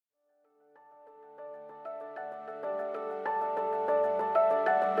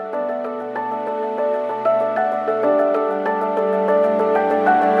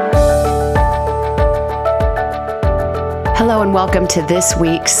Hello and welcome to this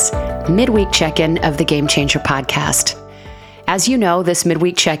week's midweek check-in of the Game Changer podcast. As you know, this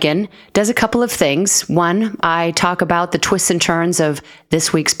midweek check-in does a couple of things. One, I talk about the twists and turns of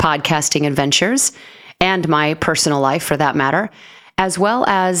this week's podcasting adventures and my personal life for that matter, as well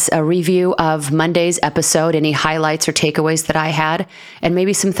as a review of Monday's episode, any highlights or takeaways that I had, and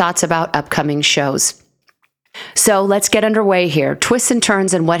maybe some thoughts about upcoming shows. So let's get underway here. Twists and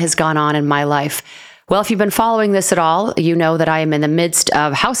turns and what has gone on in my life. Well, if you've been following this at all, you know that I am in the midst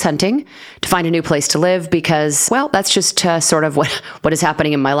of house hunting to find a new place to live because, well, that's just sort of what is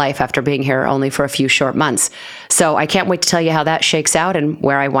happening in my life after being here only for a few short months. So I can't wait to tell you how that shakes out and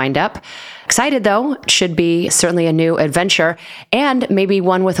where I wind up. Excited though, it should be certainly a new adventure and maybe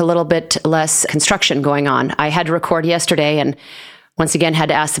one with a little bit less construction going on. I had to record yesterday and once again had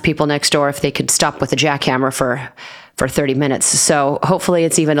to ask the people next door if they could stop with the jackhammer for 30 minutes. So hopefully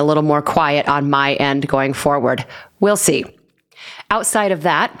it's even a little more quiet on my end going forward. We'll see. Outside of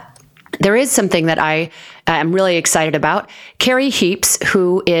that, there is something that I am really excited about. Carrie Heaps,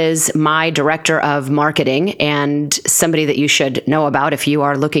 who is my director of marketing and somebody that you should know about if you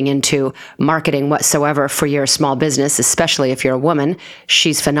are looking into marketing whatsoever for your small business, especially if you're a woman.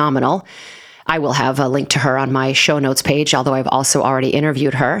 She's phenomenal. I will have a link to her on my show notes page, although I've also already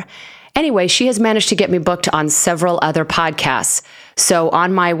interviewed her. Anyway, she has managed to get me booked on several other podcasts. So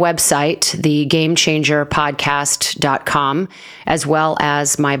on my website, thegamechangerpodcast.com, as well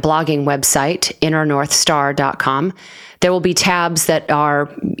as my blogging website, innernorthstar.com, there will be tabs that are,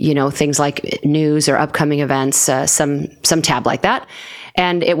 things like news or upcoming events, some tab like that.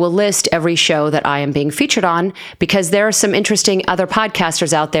 And it will list every show that I am being featured on because there are some interesting other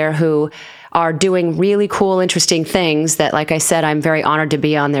podcasters out there who are doing really cool, interesting things that, like I said, I'm very honored to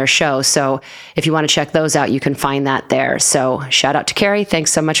be on their show. So if you want to check those out, you can find that there. So shout out to Carrie.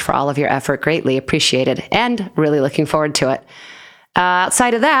 Thanks so much for all of your effort. Greatly appreciated and really looking forward to it.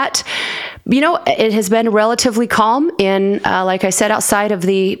 Outside of that, it has been relatively calm in, like I said, outside of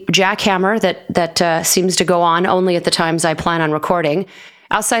the jackhammer that seems to go on only at the times I plan on recording.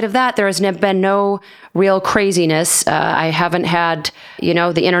 Outside of that, there has been no real craziness. I haven't had,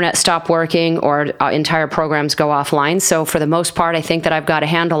 the internet stop working or entire programs go offline. So for the most part, I think that I've got a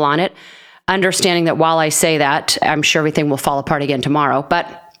handle on it. Understanding that while I say that, I'm sure everything will fall apart again tomorrow.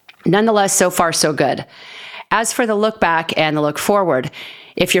 But nonetheless, so far, so good. As for the look back and the look forward,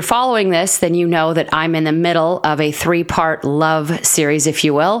 if you're following this, then you know that I'm in the middle of a 3-part love series, if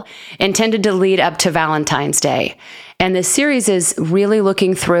you will, intended to lead up to Valentine's Day. And this series is really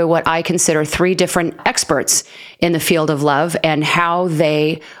looking through what I consider 3 different experts in the field of love and how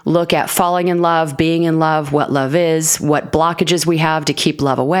they look at falling in love, being in love, what love is, what blockages we have to keep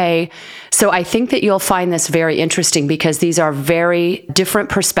love away. So I think that you'll find this very interesting because these are very different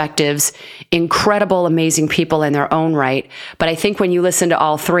perspectives, incredible, amazing people in their own right. But I think when you listen to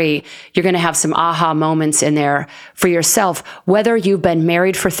all 3, you're going to have some aha moments in there for yourself, whether you've been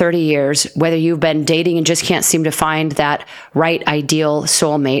married for 30 years, whether you've been dating and just can't seem to find that right ideal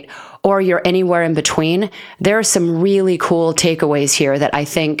soulmate, or you're anywhere in between. There are some really cool takeaways here that I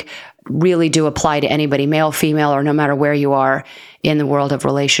think really do apply to anybody, male, female, or no matter where you are in the world of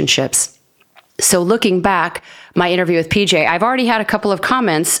relationships. So looking back, my interview with PJ, I've already had a couple of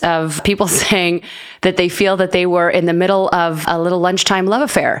comments of people saying that they feel that they were in the middle of a little lunchtime love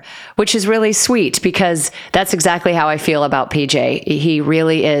affair, which is really sweet because that's exactly how I feel about PJ. He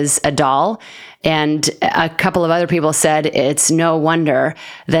really is a doll. And a couple of other people said it's no wonder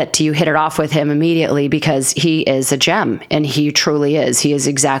that you hit it off with him immediately because he is a gem, and he truly is. He is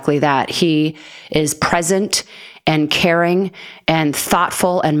exactly that. He is present and caring and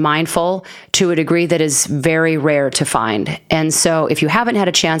thoughtful and mindful to a degree that is very rare to find. And so if you haven't had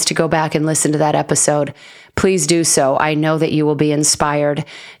a chance to go back and listen to that episode, please do so. I know that you will be inspired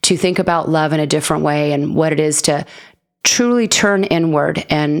to think about love in a different way and what it is to truly turn inward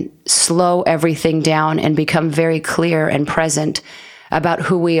and slow everything down and become very clear and present about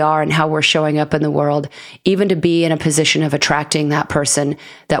who we are and how we're showing up in the world, even to be in a position of attracting that person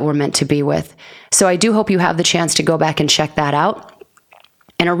that we're meant to be with. So I do hope you have the chance to go back and check that out.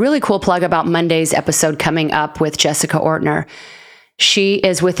 And a really cool plug about Monday's episode coming up with Jessica Ortner. She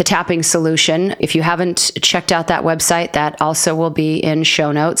is with the Tapping Solution. If you haven't checked out that website, that also will be in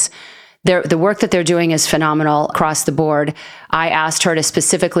show notes. The work that they're doing is phenomenal across the board. I asked her to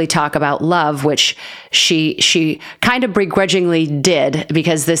specifically talk about love, which she kind of begrudgingly did,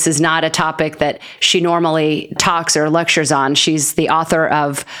 because this is not a topic that she normally talks or lectures on. She's the author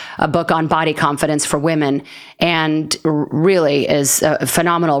of a book on body confidence for women, and really is a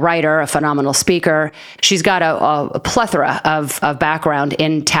phenomenal writer, a phenomenal speaker. She's got a plethora of background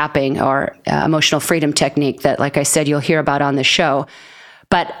in tapping or emotional freedom technique that, like I said, you'll hear about on the show.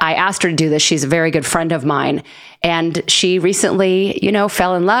 But I asked her to do this. She's a very good friend of mine. And she recently,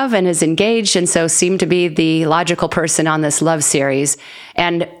 fell in love and is engaged, and so seemed to be the logical person on this love series.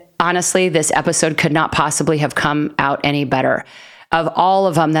 And honestly, this episode could not possibly have come out any better. Of all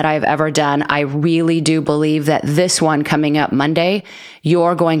of them that I've ever done, I really do believe that this one coming up Monday,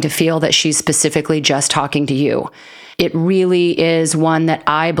 you're going to feel that she's specifically just talking to you. It really is one that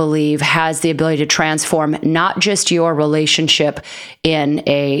I believe has the ability to transform not just your relationship in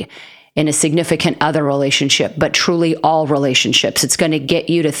a significant other relationship, but truly all relationships. It's going to get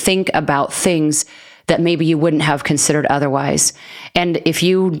you to think about things that maybe you wouldn't have considered otherwise. And if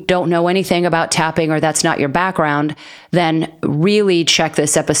you don't know anything about tapping, or that's not your background, then really check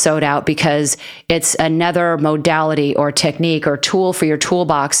this episode out, because it's another modality or technique or tool for your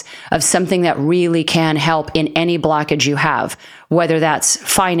toolbox of something that really can help in any blockage you have, whether that's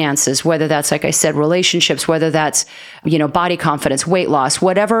finances, whether that's, like I said, relationships, whether that's, body confidence, weight loss,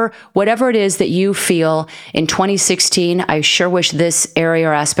 whatever it is that you feel in 2016, I sure wish this area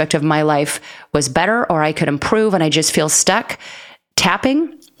or aspect of my life was better, or I could improve, and I just feel stuck.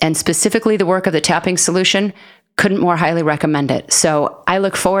 Tapping, and specifically the work of the Tapping Solution, couldn't more highly recommend it. So I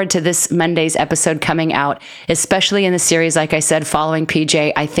look forward to this Monday's episode coming out, especially in the series, like I said, following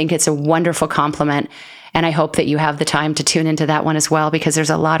PJ. I think it's a wonderful compliment, and I hope that you have the time to tune into that one as well, because there's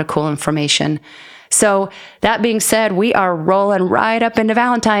a lot of cool information. So that being said, we are rolling right up into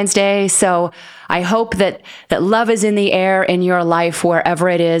Valentine's Day. So I hope that love is in the air in your life, wherever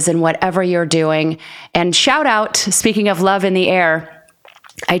it is and whatever you're doing. And shout out, speaking of love in the air,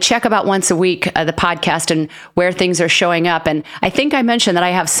 I check about once a week the podcast and where things are showing up. And I think I mentioned that I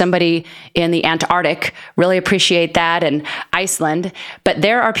have somebody in the Antarctic. Really appreciate that. And Iceland. But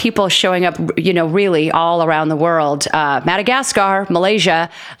there are people showing up, really all around the world. Madagascar, Malaysia,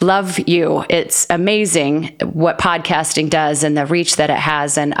 love you. It's amazing what podcasting does and the reach that it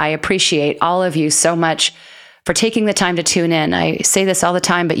has. And I appreciate all of you so much for taking the time to tune in. I say this all the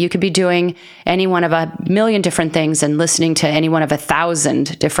time, but you could be doing any one of a million different things and listening to any one of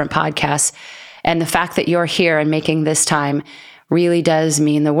 1,000 different podcasts. And the fact that you're here and making this time really does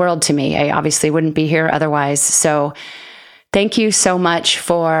mean the world to me. I obviously wouldn't be here otherwise. So thank you so much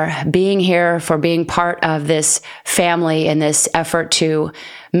for being here, for being part of this family and this effort to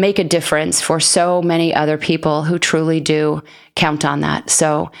make a difference for so many other people who truly do count on that.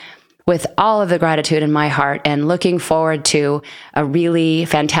 So with all of the gratitude in my heart, and looking forward to a really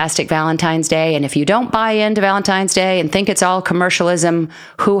fantastic Valentine's Day. And if you don't buy into Valentine's Day and think it's all commercialism,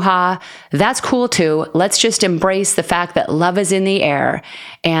 hoo-ha, that's cool too. Let's just embrace the fact that love is in the air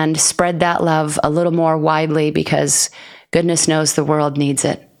and spread that love a little more widely, because goodness knows the world needs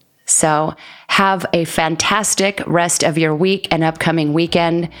it. So have a fantastic rest of your week and upcoming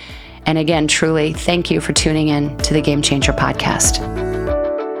weekend. And again, truly, thank you for tuning in to the Game Changer Podcast.